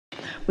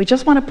We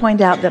just want to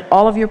point out that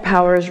all of your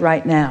power is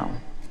right now.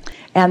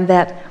 And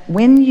that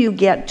when you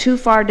get too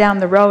far down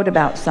the road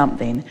about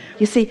something,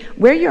 you see,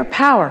 where your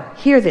power,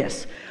 hear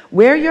this,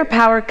 where your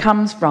power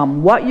comes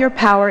from, what your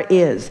power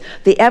is,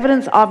 the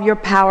evidence of your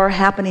power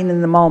happening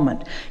in the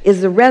moment, is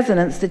the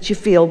resonance that you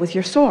feel with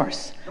your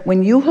source.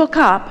 When you hook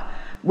up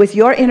with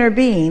your inner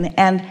being,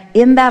 and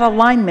in that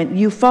alignment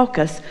you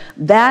focus,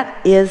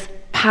 that is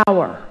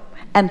power.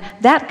 And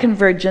that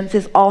convergence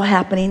is all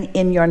happening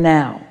in your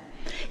now.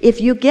 If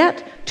you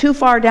get too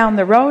far down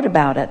the road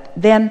about it,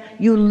 then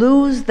you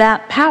lose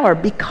that power,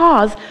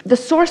 because the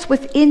source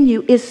within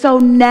you is so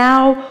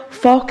now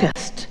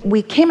focused.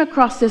 We came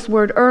across this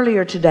word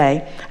earlier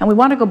today, and we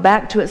want to go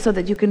back to it so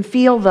that you can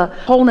feel the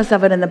wholeness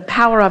of it and the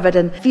power of it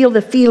and feel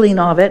the feeling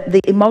of it,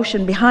 the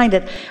emotion behind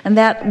it. And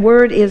that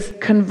word is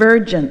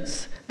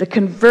convergence. The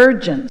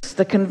convergence,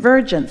 the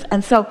convergence.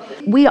 And so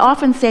we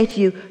often say to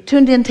you,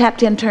 tuned in,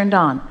 tapped in, turned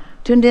on.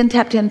 Tuned in,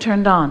 tapped in,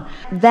 turned on.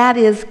 That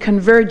is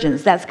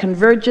convergence. That's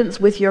convergence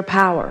with your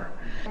power.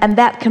 And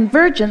that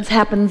convergence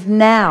happens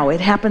now.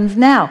 It happens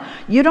now.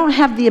 You don't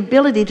have the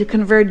ability to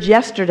converge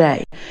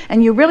yesterday.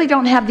 And you really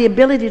don't have the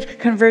ability to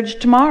converge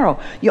tomorrow.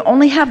 You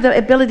only have the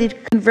ability to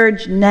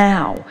converge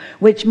now,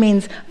 which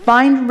means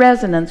find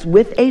resonance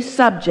with a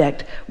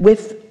subject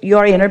with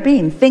your inner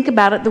being. Think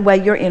about it the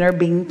way your inner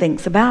being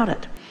thinks about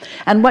it.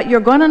 And what you're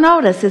going to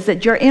notice is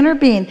that your inner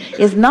being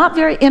is not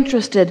very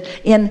interested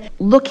in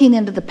looking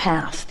into the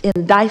past,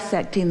 in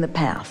dissecting the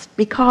past,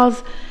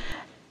 because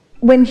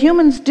when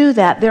humans do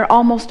that, they're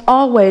almost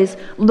always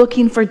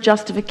looking for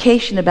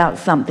justification about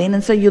something,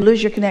 and so you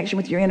lose your connection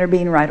with your inner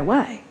being right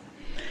away.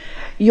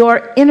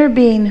 Your inner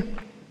being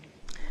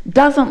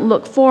doesn't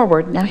look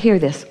forward. Now hear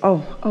this.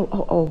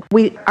 Oh.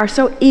 We are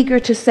so eager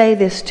to say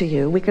this to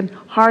you. We can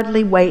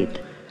hardly wait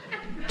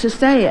to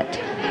say it.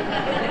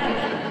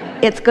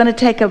 It's going to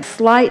take a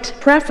slight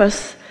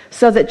preface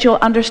so that you'll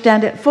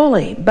understand it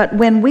fully. But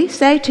when we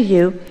say to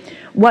you,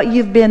 what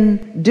you've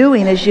been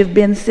doing is you've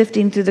been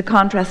sifting through the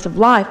contrast of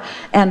life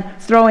and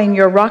throwing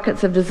your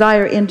rockets of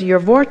desire into your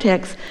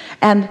vortex,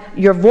 and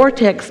your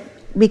vortex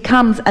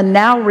becomes a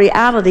now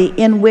reality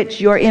in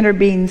which your inner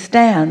being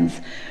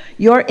stands.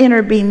 Your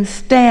inner being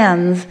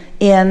stands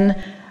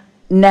in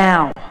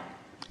now.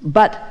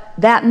 But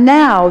that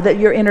now that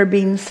your inner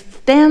being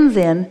stands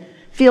in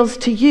feels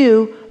to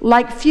you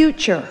like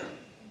future,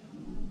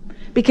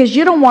 because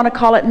you don't want to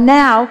call it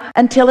now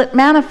until it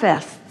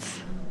manifests.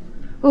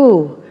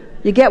 Ooh,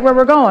 you get where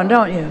we're going,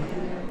 don't you?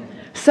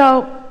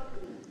 So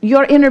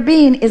your inner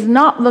being is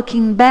not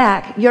looking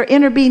back. Your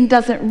inner being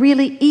doesn't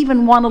really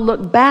even want to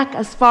look back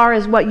as far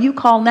as what you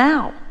call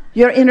now.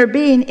 Your inner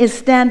being is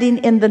standing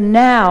in the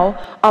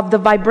now of the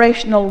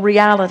vibrational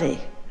reality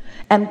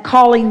and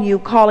calling you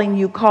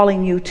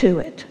to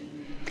it.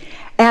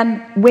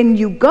 And when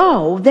you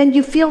go, then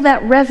you feel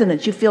that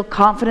resonance. You feel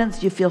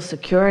confidence, you feel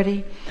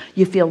security,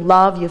 you feel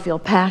love, you feel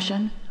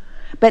passion.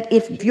 But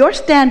if you're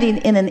standing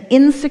in an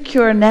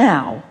insecure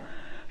now,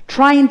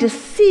 trying to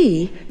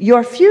see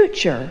your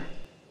future,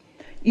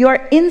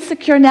 your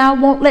insecure now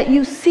won't let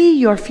you see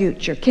your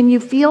future. Can you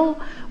feel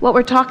what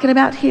we're talking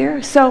about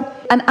here? So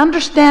an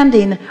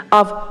understanding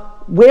of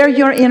where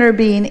your inner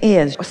being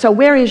is. So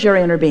where is your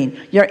inner being?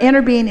 Your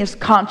inner being is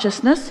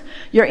consciousness.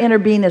 Your inner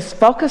being is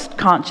focused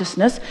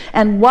consciousness.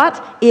 And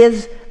what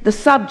is the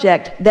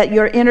subject that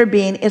your inner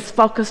being is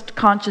focused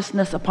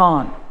consciousness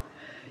upon?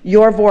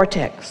 Your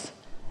vortex.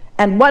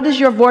 And what does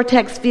your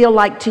vortex feel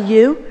like to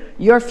you?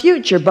 Your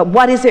future. But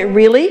what is it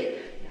really?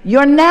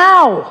 Your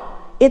now.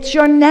 It's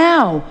your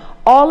now.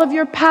 All of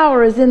your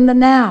power is in the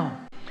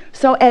now.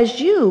 So as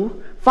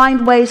you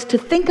find ways to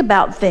think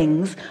about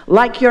things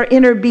like your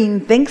inner being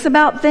thinks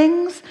about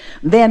things,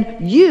 then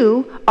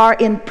you are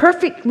in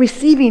perfect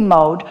receiving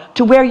mode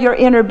to where your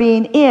inner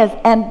being is.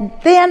 And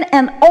then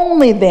and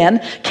only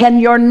then can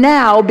your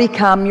now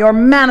become your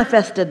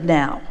manifested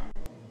now.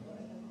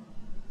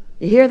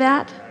 You hear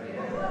that?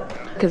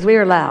 Because we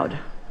are loud.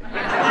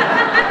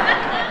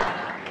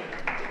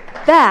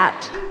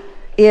 That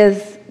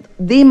is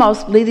the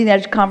most leading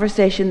edge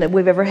conversation that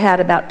we've ever had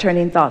about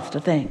turning thoughts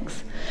to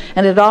things.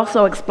 And it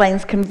also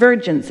explains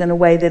convergence in a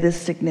way that is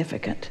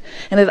significant.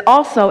 And it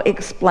also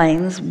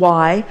explains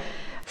why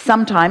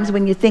sometimes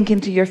when you think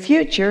into your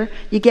future,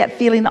 you get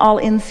feeling all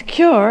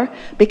insecure,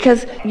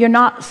 because you're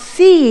not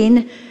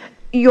seeing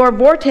your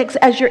vortex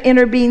as your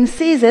inner being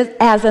sees it,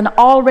 as an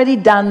already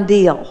done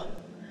deal.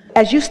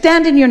 As you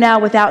stand in your now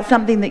without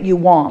something that you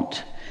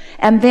want,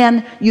 and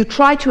then you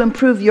try to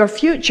improve your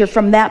future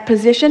from that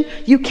position,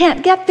 you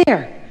can't get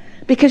there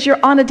because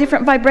you're on a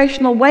different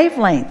vibrational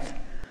wavelength.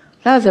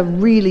 That was a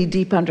really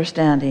deep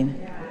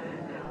understanding.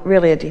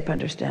 Really a deep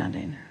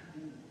understanding.